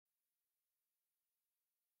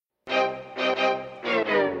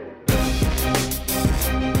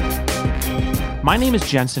My name is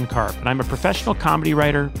Jensen Karp, and I'm a professional comedy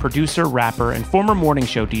writer, producer, rapper, and former morning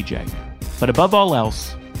show DJ. But above all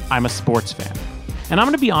else, I'm a sports fan. And I'm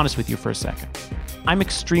going to be honest with you for a second. I'm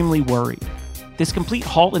extremely worried. This complete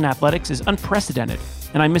halt in athletics is unprecedented,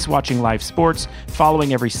 and I miss watching live sports,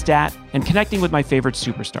 following every stat, and connecting with my favorite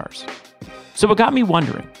superstars. So it got me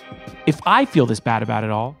wondering, if I feel this bad about it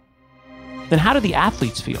all, then how do the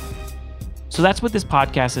athletes feel? So that's what this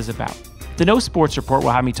podcast is about. The No Sports Report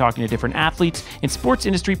will have me talking to different athletes and sports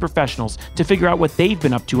industry professionals to figure out what they've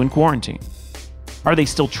been up to in quarantine. Are they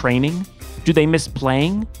still training? Do they miss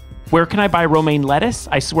playing? Where can I buy romaine lettuce?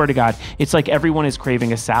 I swear to God, it's like everyone is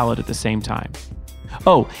craving a salad at the same time.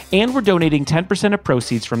 Oh, and we're donating 10% of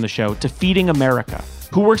proceeds from the show to Feeding America,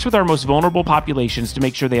 who works with our most vulnerable populations to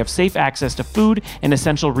make sure they have safe access to food and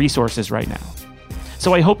essential resources right now.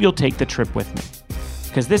 So I hope you'll take the trip with me.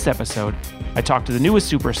 Because this episode, I talked to the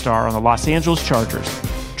newest superstar on the Los Angeles Chargers,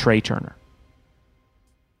 Trai Turner.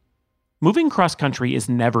 Moving cross-country is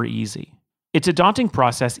never easy. It's a daunting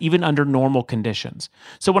process even under normal conditions.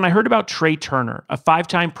 So when I heard about Trai Turner, a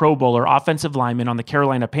 5-time Pro Bowler offensive lineman on the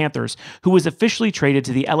Carolina Panthers, who was officially traded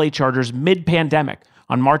to the LA Chargers mid-pandemic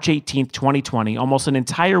on March 18, 2020, almost an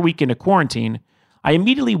entire week into quarantine, I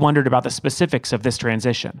immediately wondered about the specifics of this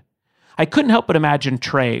transition. I couldn't help but imagine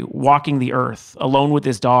Trai walking the earth, alone with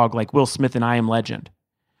his dog like Will Smith in I Am Legend.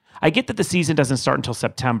 I get that the season doesn't start until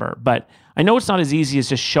September, but I know it's not as easy as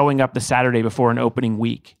just showing up the Saturday before an opening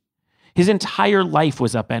week. His entire life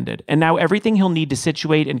was upended, and now everything he'll need to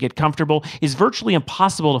situate and get comfortable is virtually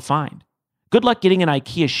impossible to find. Good luck getting an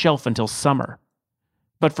IKEA shelf until summer.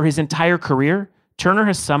 But for his entire career, Turner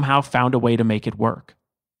has somehow found a way to make it work.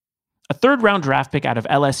 A third-round draft pick out of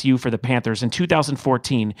LSU for the Panthers in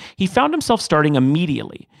 2014, he found himself starting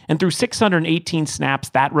immediately, and through 618 snaps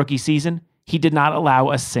that rookie season, he did not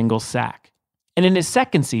allow a single sack. And in his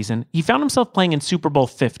second season, he found himself playing in Super Bowl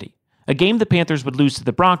 50, a game the Panthers would lose to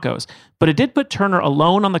the Broncos, but it did put Turner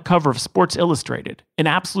alone on the cover of Sports Illustrated, an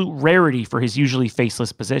absolute rarity for his usually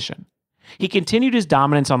faceless position. He continued his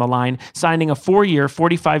dominance on the line, signing a 4-year,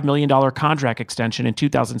 $45 million contract extension in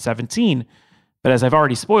 2017, but as I've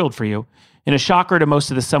already spoiled for you, in a shocker to most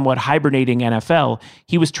of the somewhat hibernating NFL,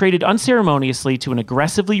 he was traded unceremoniously to an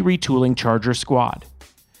aggressively retooling Charger squad.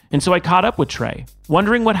 And so I caught up with Trai,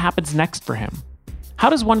 wondering what happens next for him. How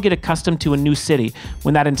does one get accustomed to a new city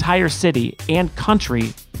when that entire city and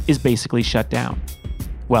country is basically shut down?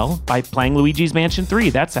 Well, by playing Luigi's Mansion 3,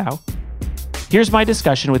 that's how. Here's my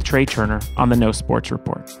discussion with Trai Turner on the No Sports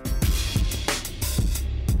Report.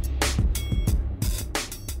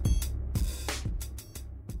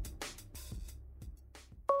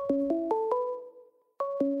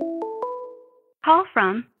 Call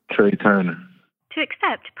from Trai Turner. To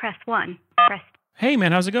accept, press 1. Hey,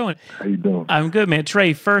 man, how's it going? How you doing? I'm good, man.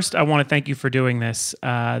 Trai, first, I want to thank you for doing this.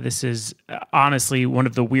 This is honestly one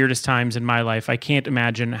of the weirdest times in my life. I can't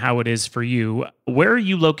imagine how it is for you. Where are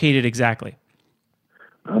you located exactly?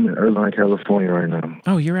 I'm in Irvine, California right now.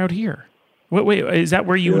 Oh, you're out here. Wait, is that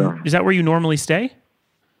where you normally stay?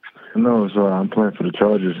 No, so I'm playing for the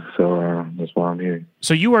Chargers, so that's why I'm here.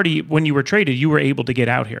 So you already, when you were traded, you were able to get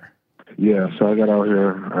out here? Yeah, so I got out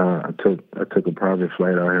here. I took a private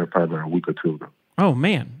flight out here probably a week or two ago. Oh,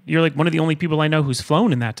 man. You're like one of the only people I know who's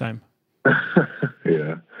flown in that time.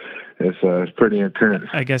 Yeah. It's pretty intense.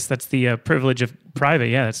 I guess that's the privilege of private.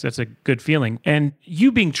 Yeah, that's a good feeling. And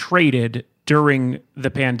you being traded during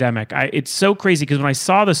the pandemic, it's so crazy because when I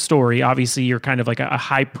saw the story, obviously you're kind of like a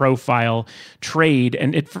high-profile trade,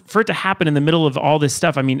 and for it to happen in the middle of all this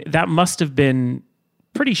stuff, I mean, that must have been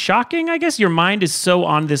pretty shocking, I guess. Your mind is so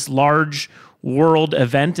on this large world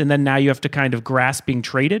event, and then now you have to kind of grasp being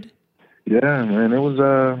traded. Yeah, man, it was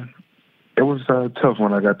tough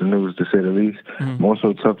when I got the news, to say the least. Mm-hmm. More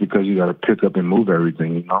so tough because you got to pick up and move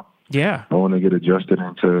everything, you know? Yeah. I want to get adjusted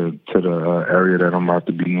into the area that I'm about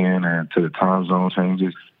to be in and to the time zone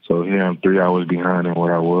changes. So here I'm 3 hours behind in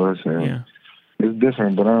what I was, and it's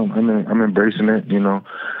different, but I'm embracing it, you know?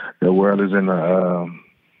 The world is in a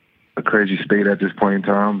crazy state at this point in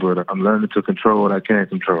time, but I'm learning to control what I can't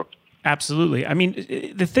control. Absolutely. I mean,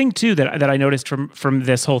 the thing too that I noticed from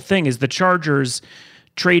this whole thing is the Chargers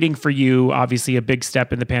trading for you, obviously a big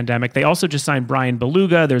step in the pandemic. They also just signed Brian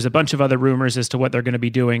Beluga. There's a bunch of other rumors as to what they're going to be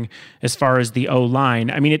doing as far as the O-line.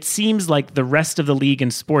 I mean, it seems like the rest of the league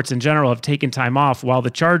and sports in general have taken time off while the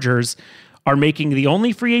Chargers are making the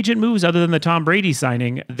only free agent moves other than the Tom Brady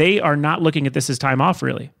signing. They are not looking at this as time off,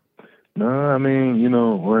 really. No, I mean, you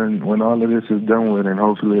know, when all of this is done with, and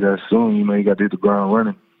hopefully that's soon, you know, you got to hit the ground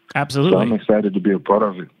running. Absolutely. So I'm excited to be a part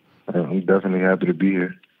of it. I'm definitely happy to be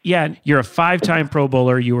here. Yeah, you're a 5-time Pro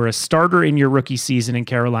Bowler. You were a starter in your rookie season in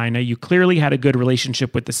Carolina. You clearly had a good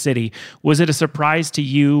relationship with the city. Was it a surprise to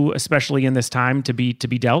you, especially in this time, to be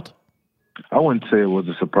dealt? I wouldn't say it was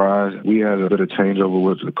a surprise. We had a bit of changeover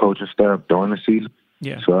with the coaching staff during the season.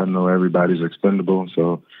 Yeah. So I know everybody's expendable.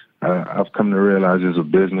 So I've come to realize it's a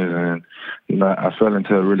business, and I fell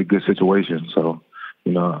into a really good situation. So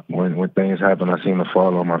when things happen, I seem to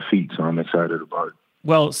fall on my feet. So I'm excited about it.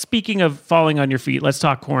 Well, speaking of falling on your feet, let's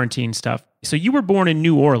talk quarantine stuff. So you were born in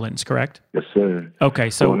New Orleans, correct? Yes, sir. Okay,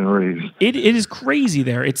 so Born and raised. It is crazy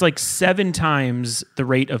there. It's like 7 times the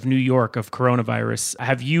rate of New York of coronavirus.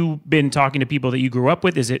 Have you been talking to people that you grew up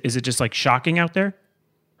with? Is it just like shocking out there?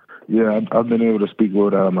 Yeah, I've been able to speak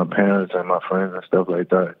with my parents and my friends and stuff like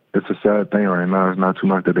that. It's a sad thing right now. It's not too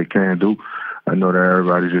much that they can do. I know that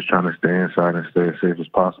everybody's just trying to stay inside and stay as safe as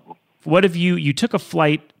possible. What have you took a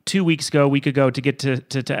flight a week ago to get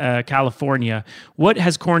to California. What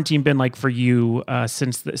has quarantine been like for you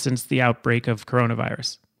since the outbreak of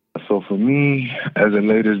coronavirus? So for me, as of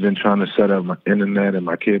late, has been trying to set up my internet and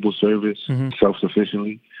my cable service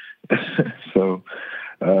self-sufficiently. So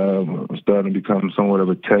I'm starting to become somewhat of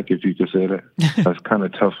a tech, if you could say that. It's kind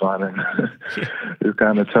of tough finding. It's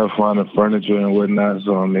kind of tough finding furniture and whatnot.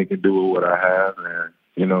 So I'm making do with what I have,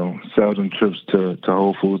 and seldom trips to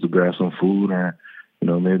Whole Foods to grab some food, and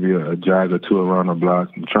maybe a jog or two around the block.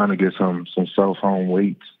 I'm trying to get some cell phone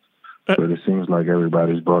weights. But it seems like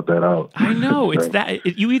everybody's brought that out. I know. It's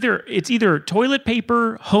either toilet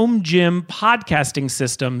paper, home gym, podcasting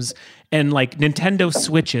systems, and like Nintendo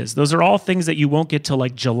Switches. Those are all things that you won't get till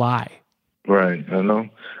like July. Right. I know.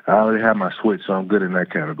 I already have my Switch, so I'm good in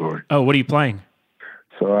that category. Oh, what are you playing?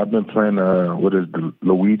 So I've been playing what is the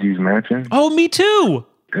Luigi's Mansion. Oh, me too.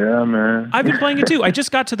 Yeah, man. I've been playing it too. I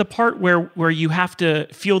just got to the part where you have to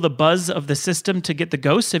feel the buzz of the system to get the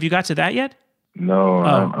ghosts. Have you got to that yet? No,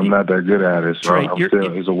 I'm not that good at it. So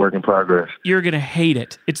it's a work in progress. You're going to hate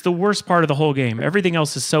it. It's the worst part of the whole game. Everything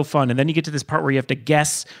else is so fun. And then you get to this part where you have to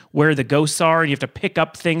guess where the ghosts are, and you have to pick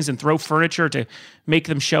up things and throw furniture to make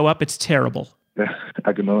them show up. It's terrible.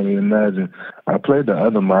 I can only imagine. I played the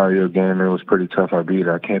other Mario game. It was pretty tough. I beat it.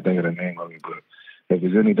 I can't think of the name of it, but if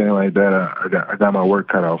it's anything like that, I got my work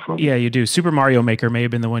cut out for me. Yeah, you do. Super Mario Maker may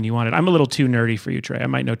have been the one you wanted. I'm a little too nerdy for you, Trey. I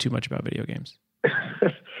might know too much about video games.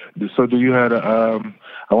 So do you have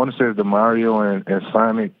I want to say the Mario and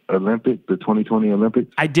Sonic Olympic, the 2020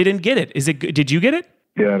 Olympics? I didn't get it. Is it good? Did you get it?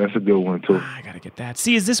 Yeah, that's a good one too. I got to get that.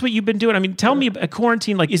 See, is this what you've been doing? I mean, tell me, a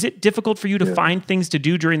quarantine, like, is it difficult for you to find things to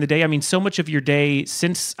do during the day? I mean, so much of your day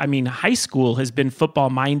since, high school has been football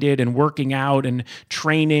minded and working out and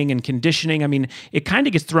training and conditioning. I mean, it kind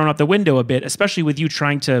of gets thrown out the window a bit, especially with you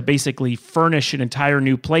trying to basically furnish an entire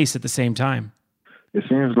new place at the same time. It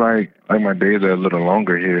seems like my days are a little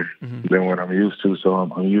longer here than what I'm used to. So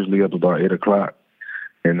I'm usually up about 8 o'clock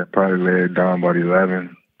and I probably lay it down about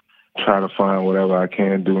 11. Try to find whatever I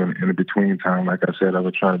can do in the between time. Like I said, I've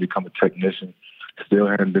been trying to become a technician. Still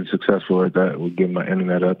haven't been successful at that with getting my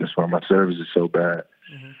internet up. That's why my service is so bad.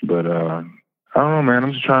 But I don't know, man.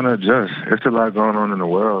 I'm just trying to adjust. There's a lot going on in the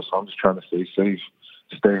world, so I'm just trying to stay safe,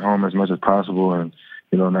 stay home as much as possible, and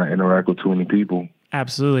not interact with too many people.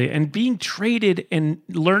 Absolutely. And being traded and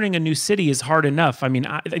learning a new city is hard enough. I mean,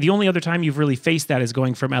 the only other time you've really faced that is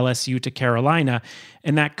going from LSU to Carolina,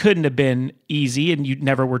 and that couldn't have been easy, and you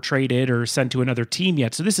never were traded or sent to another team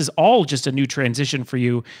yet. So this is all just a new transition for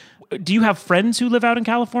you. Do you have friends who live out in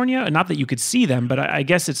California? Not that you could see them, but I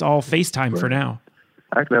guess it's all FaceTime for now.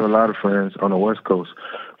 I actually have a lot of friends on the West Coast,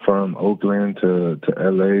 from Oakland to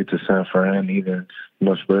LA to San Fran, even,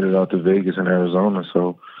 spread it out to Vegas and Arizona.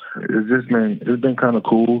 So it's been kind of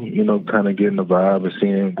cool, kind of getting the vibe and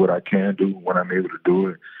seeing what I can do when I'm able to do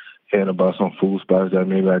it, and about some food spots that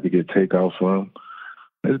maybe I could get takeout from.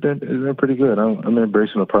 It's been pretty good. I'm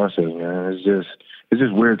embracing the process, man. It's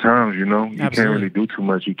just weird times, You Absolutely. Can't really do too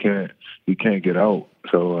much. You can't get out.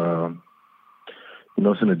 So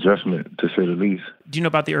it's an adjustment to say the least. Do you know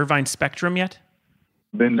about the Irvine Spectrum yet?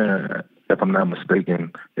 Been there. If I'm not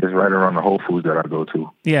mistaken, it's right around the Whole Foods that I go to.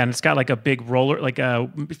 Yeah, and it's got like a big roller, like a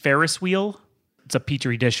Ferris wheel. It's a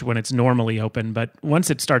petri dish when it's normally open, but once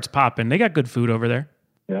it starts popping, they got good food over there.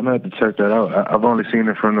 Yeah, I'm gonna have to check that out. I've only seen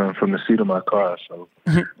it from the seat of my car, so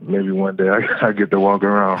maybe one day I get to walk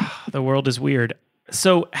around. The world is weird.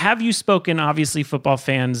 So have you spoken, obviously football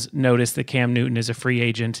fans notice that Cam Newton is a free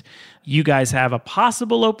agent. You guys have a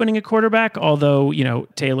possible opening at quarterback, although,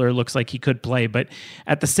 Taylor looks like he could play. But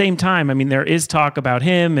at the same time, there is talk about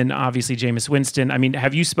him and obviously Jameis Winston.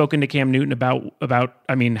 Have you spoken to Cam Newton about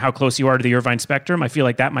how close you are to the Irvine Spectrum? I feel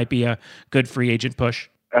like that might be a good free agent push.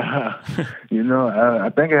 I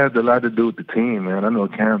think it has a lot to do with the team, man. I know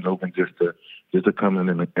Cam's open just to come in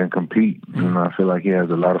and compete. I feel like he has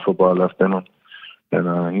a lot of football left in him,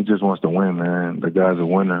 and he just wants to win, man. The guy's a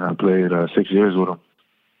winner. I played 6 years with him.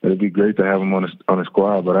 It'd be great to have him on the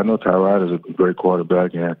squad, but I know Tyrod is a great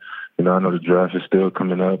quarterback, and I know the draft is still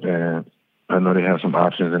coming up, and I know they have some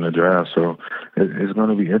options in the draft, so it's going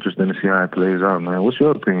to be interesting to see how it plays out, man. What's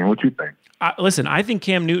your opinion? What you think? Listen, I think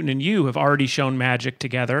Cam Newton and you have already shown magic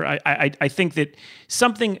together. I think that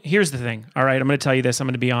here's the thing, all right? I'm going to tell you this. I'm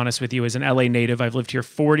going to be honest with you. As an LA native, I've lived here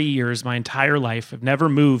 40 years, my entire life. I've never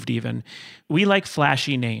moved even. We like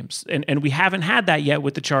flashy names, and we haven't had that yet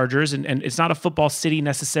with the Chargers, and it's not a football city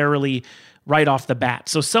necessarily right off the bat.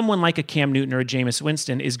 So someone like a Cam Newton or a Jameis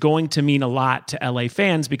Winston is going to mean a lot to LA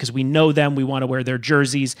fans because we know them, we want to wear their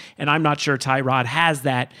jerseys, and I'm not sure Tyrod has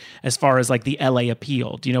that as far as like the LA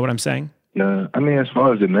appeal. Do you know what I'm saying? Yeah, I mean, as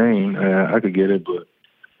far as the name, I could get it, but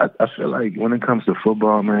I feel like when it comes to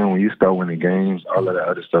football, man, when you start winning games, all of that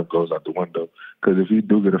other stuff goes out the window. Because if you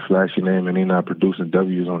do get a flashy name and you're not producing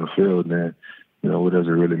W's on the field, then, what does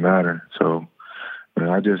it really matter? So, man,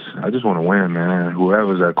 I just want to win, man.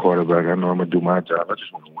 Whoever's at quarterback, I know I'm going to do my job. I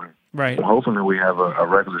just want to win. Right. So hopefully we have a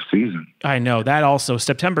regular season. I know. That also,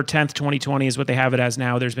 September 10th, 2020 is what they have it as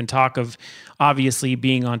now. There's been talk of obviously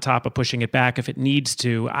being on top of pushing it back if it needs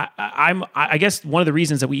to. I guess one of the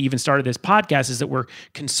reasons that we even started this podcast is that we're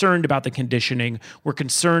concerned about the conditioning. We're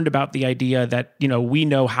concerned about the idea that, we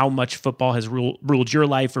know how much football has ruled your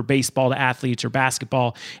life, or baseball to athletes, or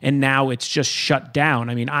basketball, and now it's just shut down.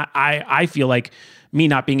 I mean, I feel like me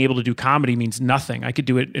not being able to do comedy means nothing. I could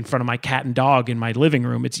do it in front of my cat and dog in my living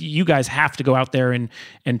room. It's you guys have to go out there and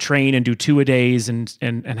train and do 2-a-days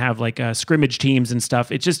and have like scrimmage teams and stuff.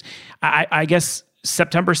 It's just, I guess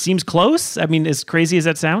September seems close. I mean, as crazy as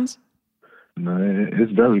that sounds. No,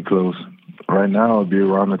 it's very close. Right now, it'll be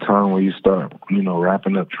around the time where you start,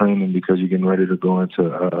 wrapping up training because you're getting ready to go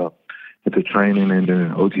into training and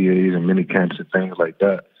then OTAs and mini camps and things like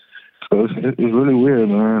that. So it's really weird,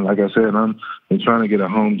 man. Like I said, I'm trying to get a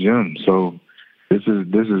home gym, so this is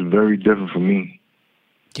very different for me.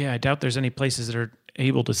 Yeah, I doubt there's any places that are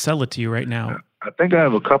able to sell it to you right now. I think I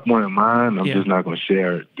have a couple in mind. I'm just not going to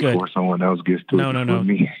share it before someone else gets to it. No.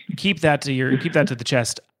 Me. Keep that to the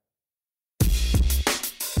chest.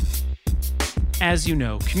 As you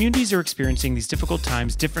know, communities are experiencing these difficult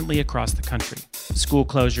times differently across the country. School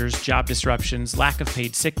closures, job disruptions, lack of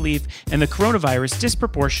paid sick leave, and the coronavirus'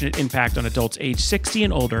 disproportionate impact on adults age 60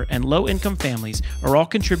 and older and low-income families are all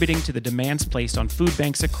contributing to the demands placed on food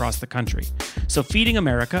banks across the country. So Feeding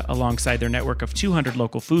America, alongside their network of 200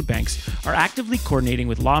 local food banks, are actively coordinating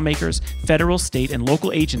with lawmakers, federal, state, and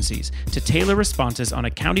local agencies to tailor responses on a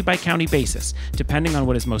county-by-county basis, depending on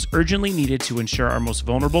what is most urgently needed to ensure our most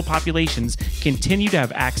vulnerable populations continue to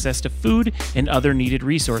have access to food and other needed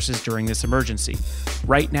resources during this emergency.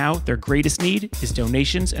 Right now, their greatest need is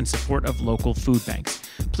donations and support of local food banks.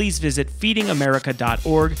 Please visit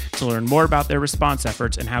feedingamerica.org to learn more about their response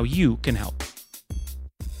efforts and how you can help.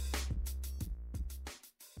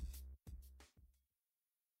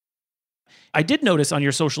 I did notice on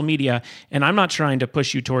your social media, and I'm not trying to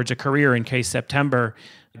push you towards a career in case September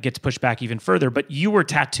gets pushed back even further, but you were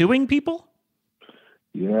tattooing people?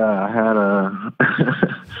 Yeah, I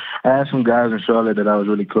had some guys in Charlotte that I was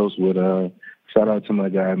really close with. Shout out to my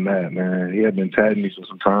guy Matt, man. He had been tagging me for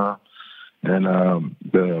some time, and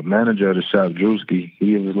the manager of the shop, Drewski,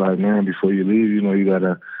 he was like, "Man, before you leave, you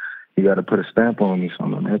gotta put a stamp on me." So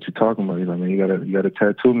I'm like, "Man, what you talking about?" He's like, "Man, you gotta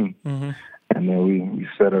tattoo me." Mm-hmm. And then we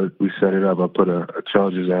set it up. I put a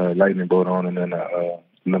Chargers lightning bolt on, and then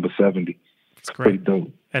number 70. That's great. Pretty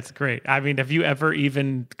dope. That's great. I mean, have you ever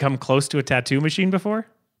even come close to a tattoo machine before?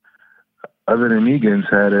 Other than Egan's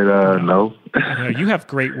had it, no. You have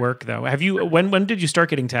great work, though. Have you? When did you start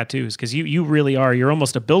getting tattoos? Because you really are. You're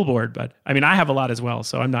almost a billboard. But I mean, I have a lot as well,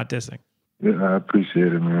 so I'm not dissing. Yeah, I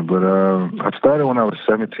appreciate it, man. But I started when I was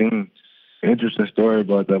 17. Interesting story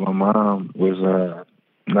about that. My mom was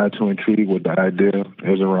not too intrigued with the idea. It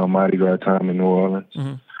was around Mardi Gras time in New Orleans.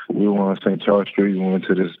 Mm-hmm. We were on St. Charles Street. We went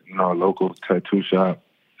to this, local tattoo shop.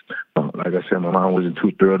 Like I said, my mom wasn't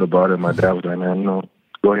too thrilled about it. My dad was like, "Man,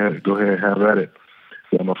 go ahead, have at it."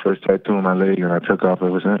 Got my first tattoo on my leg, and I took off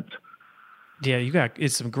ever since. Yeah,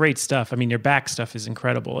 it's some great stuff. I mean, your back stuff is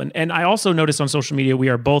incredible. And I also noticed on social media, we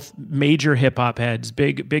are both major hip hop heads,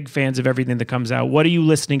 big fans of everything that comes out. What are you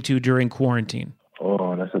listening to during quarantine?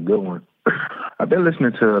 Oh, that's a good one. I've been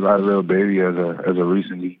listening to a lot of Lil Baby as a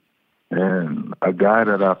recently. And a guy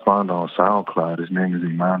that I found on SoundCloud, his name is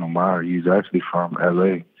Iman Omar. He's actually from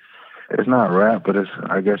LA. It's not rap, but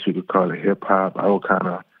I guess you could call it hip hop. I would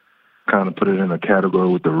kind kind of put it in a category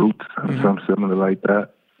with the Roots, something similar like that.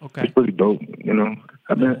 Okay. It's pretty dope, you know.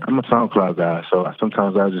 I'm a SoundCloud guy, so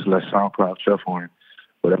sometimes I just let SoundCloud shuffle and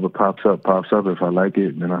whatever pops up. If I like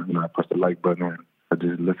it, then I press the like button and I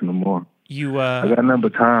just listen to more. I got nothing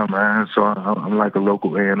but time, man, so I'm like a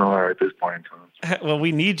local A&R at this point in time. Well,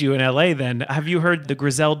 we need you in L.A. then. Have you heard the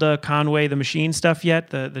Griselda, Conway, the Machine stuff yet,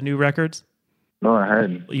 the new records? No, I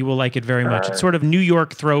hadn't. You will like it very much. It's sort of New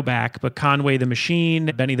York throwback, but Conway the Machine,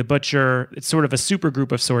 Benny the Butcher, it's sort of a super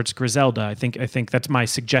group of sorts, Griselda. I think that's my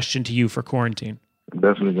suggestion to you for quarantine. I'm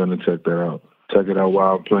definitely going to check that out. Check it out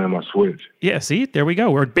while I'm playing my Switch. Yeah, see? There we go.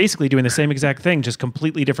 We're basically doing the same exact thing, just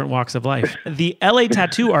completely different walks of life. The LA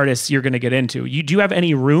tattoo artists you're going to get into. Do you have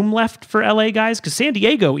any room left for LA guys? Because San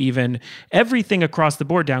Diego even, everything across the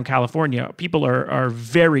board down California, people are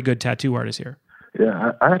very good tattoo artists here.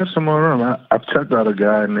 Yeah, I have some more room. I've checked out a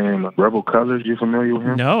guy named Rebel Colors. You familiar with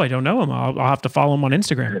him? No, I don't know him. I'll have to follow him on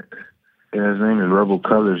Instagram. Yeah, his name is Rebel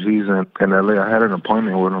Colors. He's in LA. I had an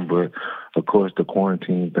appointment with him, but of course the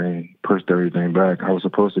quarantine thing pushed everything back. I was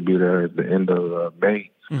supposed to be there at the end of May,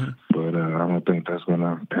 but I don't think that's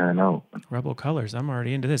gonna pan out. Rebel Colors. I'm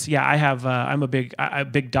already into this. Yeah, I have. I'm a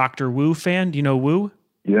big Dr. Wu fan. Do you know Wu?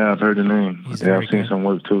 Yeah, I've heard the name. I've seen some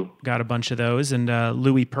work too. Got a bunch of those. And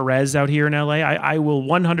Louis Perez out here in LA. I will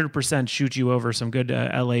 100% shoot you over some good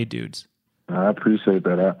LA dudes. I appreciate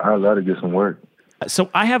that. I'd love to get some work.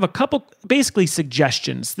 So I have a couple, basically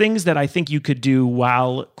suggestions, things that I think you could do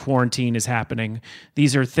while quarantine is happening.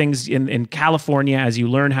 These are things in California as you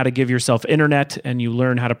learn how to give yourself internet and you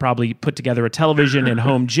learn how to probably put together a television and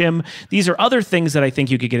home gym. These are other things that I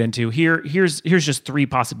think you could get into. Here's just three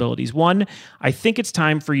possibilities. One, I think it's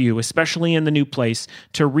time for you, especially in the new place,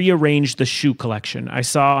 to rearrange the shoe collection. I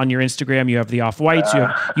saw on your Instagram you have the Off-Whites,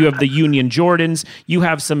 you have the Union Jordans, you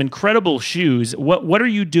have some incredible shoes. What are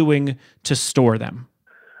you doing to store them?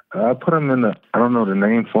 I put them in I don't know the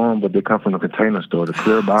name for them, but they come from the Container Store, the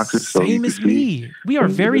clear boxes. Same as me. We are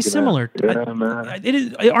very similar. Yeah,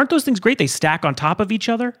 man. Aren't those things great? They stack on top of each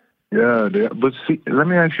other? Yeah, but see, let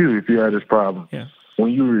me ask you if you had this problem. Yeah.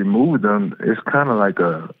 When you remove them, it's kind of like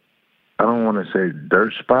I don't want to say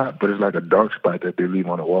dirt spot, but it's like a dark spot that they leave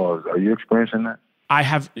on the walls. Are you experiencing that?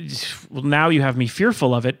 Well, now you have me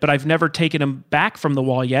fearful of it, but I've never taken them back from the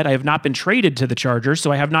wall yet. I have not been traded to the Chargers,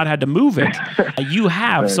 so I have not had to move it. You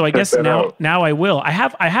have, man, so I guess now I will. I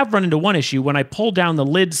have run into one issue. When I pull down the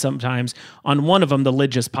lid sometimes, on one of them, the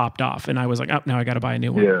lid just popped off, and I was like, oh, now I got to buy a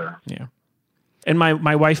new one. Yeah. And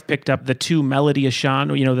my wife picked up the two Melody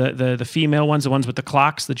Ashan, you know, the female ones, the ones with the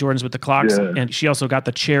clocks, the Jordans with the clocks, and she also got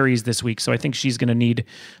the cherries this week, so I think she's going to need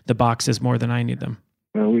the boxes more than I need them.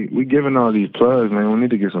 Man, we giving all these plugs, man. We need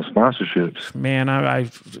to get some sponsorships. Man, I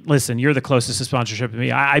listen, you're the closest to sponsorship to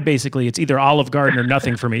me. I basically, it's either Olive Garden or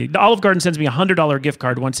nothing for me. Olive Garden sends me a $100 gift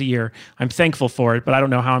card once a year. I'm thankful for it, but I don't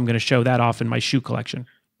know how I'm going to show that off in my shoe collection.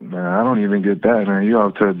 Man, I don't even get that, man. You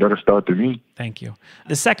have to better start than me. Thank you.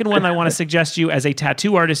 The second one I want to suggest you as a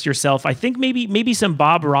tattoo artist yourself, I think maybe some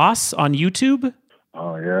Bob Ross on YouTube.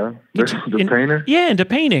 Oh, yeah? The painter? Yeah, into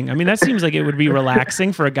painting. I mean, that seems like it would be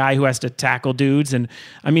relaxing for a guy who has to tackle dudes. And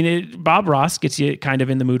I mean, Bob Ross gets you kind of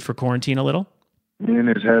in the mood for quarantine a little. Me and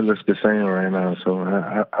his head looks the same right now, so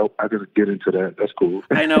I could get into that. That's cool.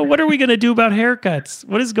 I know. What are we going to do about haircuts?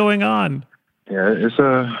 What is going on? Yeah,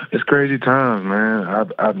 it's crazy times, man.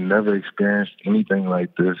 I've never experienced anything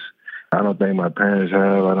like this. I don't think my parents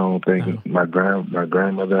have. I don't think my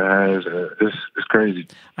grandmother has. It's crazy.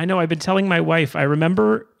 I know. I've been telling my wife. I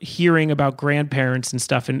remember hearing about grandparents and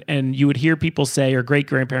stuff, and you would hear people say, or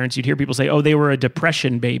great-grandparents, you'd hear people say, oh, they were a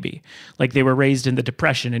Depression baby. Like they were raised in the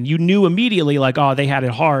Depression. And you knew immediately, like, oh, they had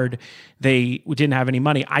it hard. They didn't have any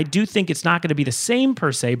money. I do think it's not going to be the same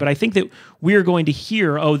per se, but I think that we're going to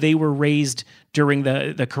hear, oh, they were raised during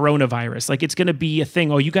the coronavirus. Like it's going to be a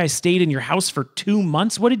thing. Oh, you guys stayed in your house for 2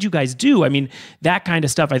 months? What did you guys do? I mean, that kind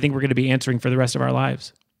of stuff I think we're going to be answering for the rest of our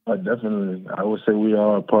lives. Definitely. I would say we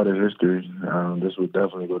are a part of history. This would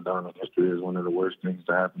definitely go down in history as one of the worst things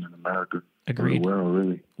to happen in America. Agreed. The world,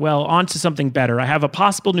 really. Well, on to something better. I have a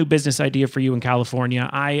possible new business idea for you in California.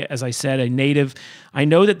 As I said, a native. I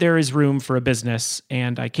know that there is room for a business,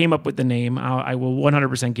 and I came up with the name. I will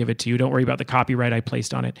 100% give it to you. Don't worry about the copyright I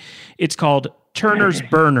placed on it. It's called Turner's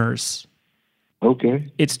Burners.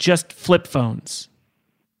 Okay. It's just flip phones.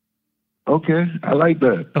 Okay, I like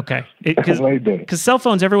that. Okay. I like that. Because cell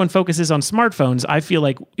phones, everyone focuses on smartphones. I feel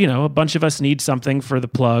like, a bunch of us need something for the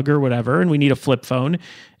plug or whatever, and we need a flip phone.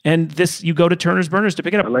 And you go to Turner's Burners to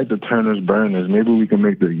pick it up. I like the Turner's Burners. Maybe we can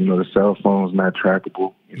make the cell phones not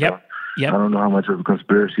trackable. Yep. I don't know how much of a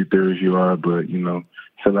conspiracy theorist you are, but,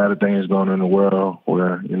 a lot of things going on in the world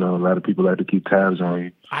where, you know, a lot of people like to keep tabs on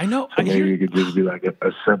you. I know. So maybe it could just be like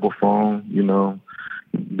a simple phone, you know.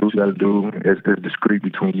 Do what you got to do. It's discreet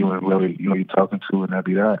between you and whoever, you know, you're talking to, and that'd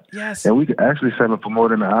be that. Yes. And we could actually sell them for more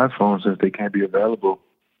than an iPhone since they can't be available.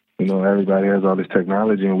 You know, everybody has all this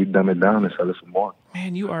technology, and we dumb it down and sell it for more.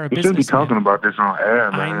 Man, you are a We businessman. shouldn't be talking about this on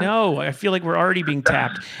air, man. I know. I feel like we're already being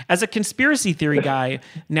tapped. As a conspiracy theory guy,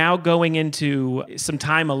 now going into some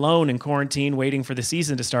time alone in quarantine, waiting for the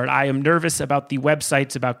season to start, I am nervous about the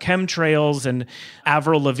websites about chemtrails and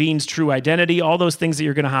Avril Lavigne's true identity, all those things that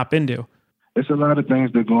you're going to hop into. It's a lot of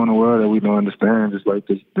things that go in the world that we don't understand, just like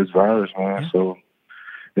this virus, man. Yeah. So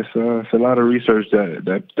it's a lot of research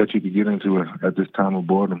that you could get into at this time of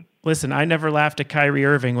boredom. Listen, I never laughed at Kyrie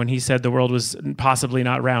Irving when he said the world was possibly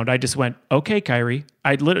not round. I just went, okay, Kyrie.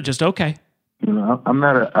 I'd literally just, okay. You know,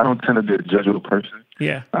 I don't tend to be a judgmental person.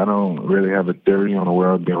 Yeah. I don't really have a theory on the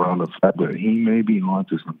world being around the flat, but he may be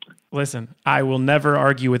onto something. Listen, I will never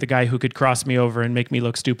argue with a guy who could cross me over and make me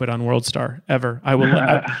look stupid on World Star, ever.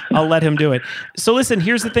 I'll let him do it. So listen,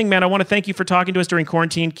 here's the thing, man. I want to thank you for talking to us during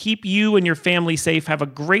quarantine. Keep you and your family safe. Have a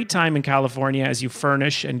great time in California as you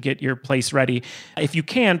furnish and get your place ready. If you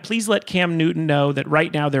can, please let Cam Newton know that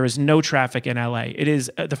right now there is no traffic in LA. It is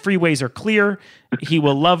the freeways are clear. He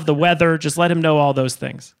will love the weather. Just let him know all those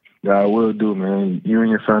things. Yeah, I will do, man. You and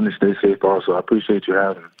your family stay safe also. I appreciate you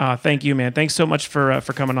having me. Thank you, man. Thanks so much for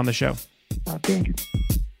coming on the show. Thank you.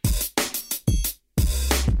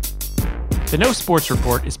 The No Sports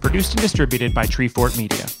Report is produced and distributed by Treefort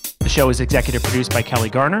Media. The show is executive produced by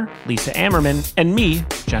Kelly Garner, Lisa Ammerman, and me,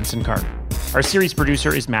 Jensen Carter. Our series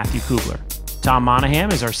producer is Matthew Kugler. Tom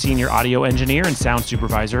Monaghan is our senior audio engineer and sound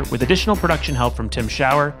supervisor, with additional production help from Tim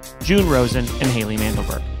Schauer, June Rosen, and Haley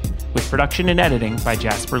Mandelberg, with production and editing by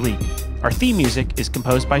Jasper Leak. Our theme music is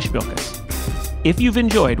composed by Spilkas. If you've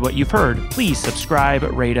enjoyed what you've heard, please subscribe,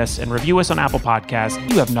 rate us, and review us on Apple Podcasts.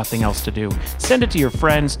 You have nothing else to do. Send it to your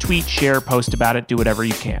friends, tweet, share, post about it, do whatever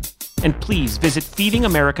you can. And please visit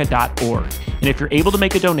feedingamerica.org. And if you're able to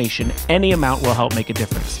make a donation, any amount will help make a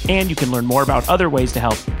difference. And you can learn more about other ways to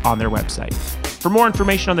help on their website. For more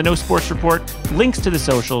information on the No Sports Report, links to the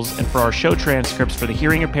socials, and for our show transcripts for the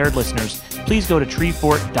hearing impaired listeners, please go to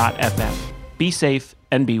treefort.fm. Be safe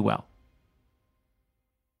and be well.